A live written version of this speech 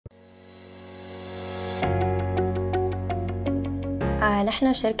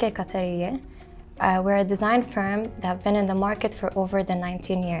نحن شركة قطرية. We're a design firm that have been in the market for over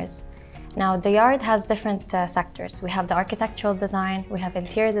 19 years. Now, the Yard has different sectors. We have the architectural design, we have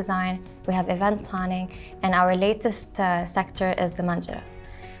interior design, we have event planning, and our latest sector is the Manjara.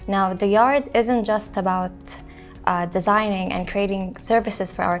 Now, the Yard isn't just about designing and creating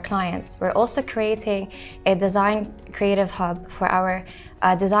services for our clients. We're also creating a design creative hub for our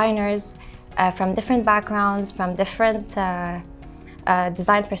designers from different backgrounds, from different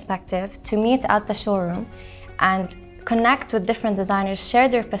design perspectives, to meet at the showroom and connect with different designers, share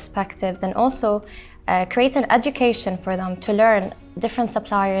their perspectives, and also create an education for them to learn different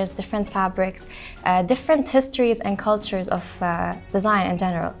suppliers, different fabrics, different histories and cultures of design in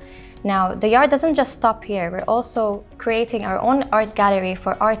general. Now, the Yard doesn't just stop here. We're also creating our own art gallery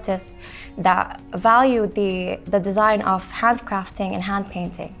for artists that value the design of handcrafting and hand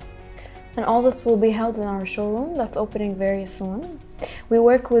painting. And all this will be held in our showroom that's opening very soon. We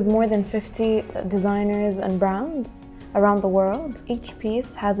work with more than 50 designers and brands around the world. Each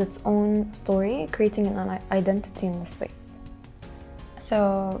piece has its own story, creating an identity in the space.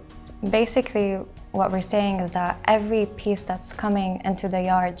 So basically, what we're saying is that every piece that's coming into the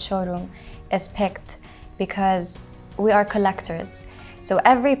Yard showroom is picked because we are collectors. So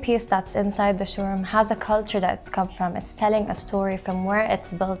every piece that's inside the showroom has a culture that it's come from. It's telling a story from where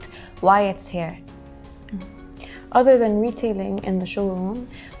it's built, why it's here. Other than retailing in the showroom,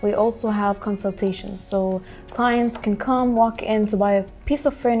 we also have consultations. So clients can come, walk in to buy a piece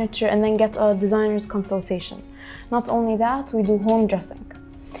of furniture and then get a designer's consultation. Not only that, we do home dressing.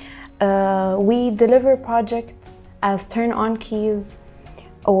 We deliver projects as turn-on keys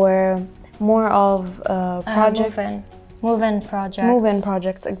or more of projects. Move-in projects. Move-in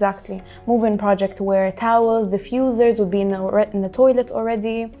projects, exactly. Move-in project where towels, diffusers would be in the toilet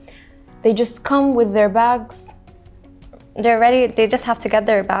already. They just come with their bags. They're ready, they just have to get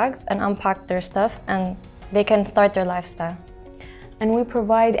their bags and unpack their stuff and they can start their lifestyle. And we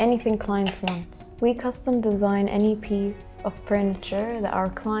provide anything clients want. We custom design any piece of furniture that our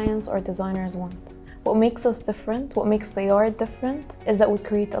clients or designers want. What makes us different, what makes the Yard different, is that we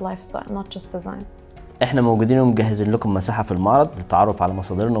create a lifestyle, not just design. احنا موجودين ومجهزين لكم مساحة في المعرض للتعرف على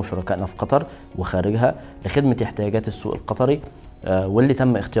مصادرنا وشركائنا في قطر وخارجها لخدمة احتياجات السوق القطري واللي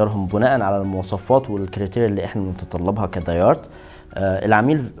تم اختيارهم بناء على المواصفات والكريتيريا اللي احنا بنتطلبها كديارد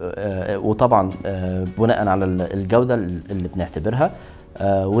العميل وطبعا بناء على الجودة اللي بنعتبرها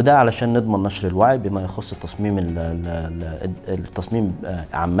وده علشان نضمن نشر الوعي بما يخص التصميم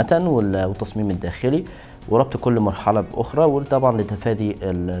عامة والتصميم الداخلي وربط كل مرحلة بأخرى وطبعا لتفادي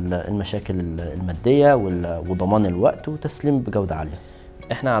المشاكل المادية وضمان الوقت وتسليم بجودة عالية.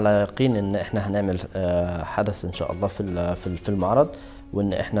 احنا على يقين ان احنا هنعمل حدث ان شاء الله في المعرض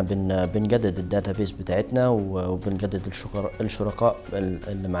وان احنا بنجدد الداتابيس بتاعتنا وبنجدد الشركاء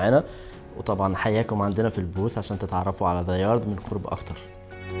اللي معانا وطبعا حياكم عندنا في البوث عشان تتعرفوا على ذا يارد من قرب اكتر.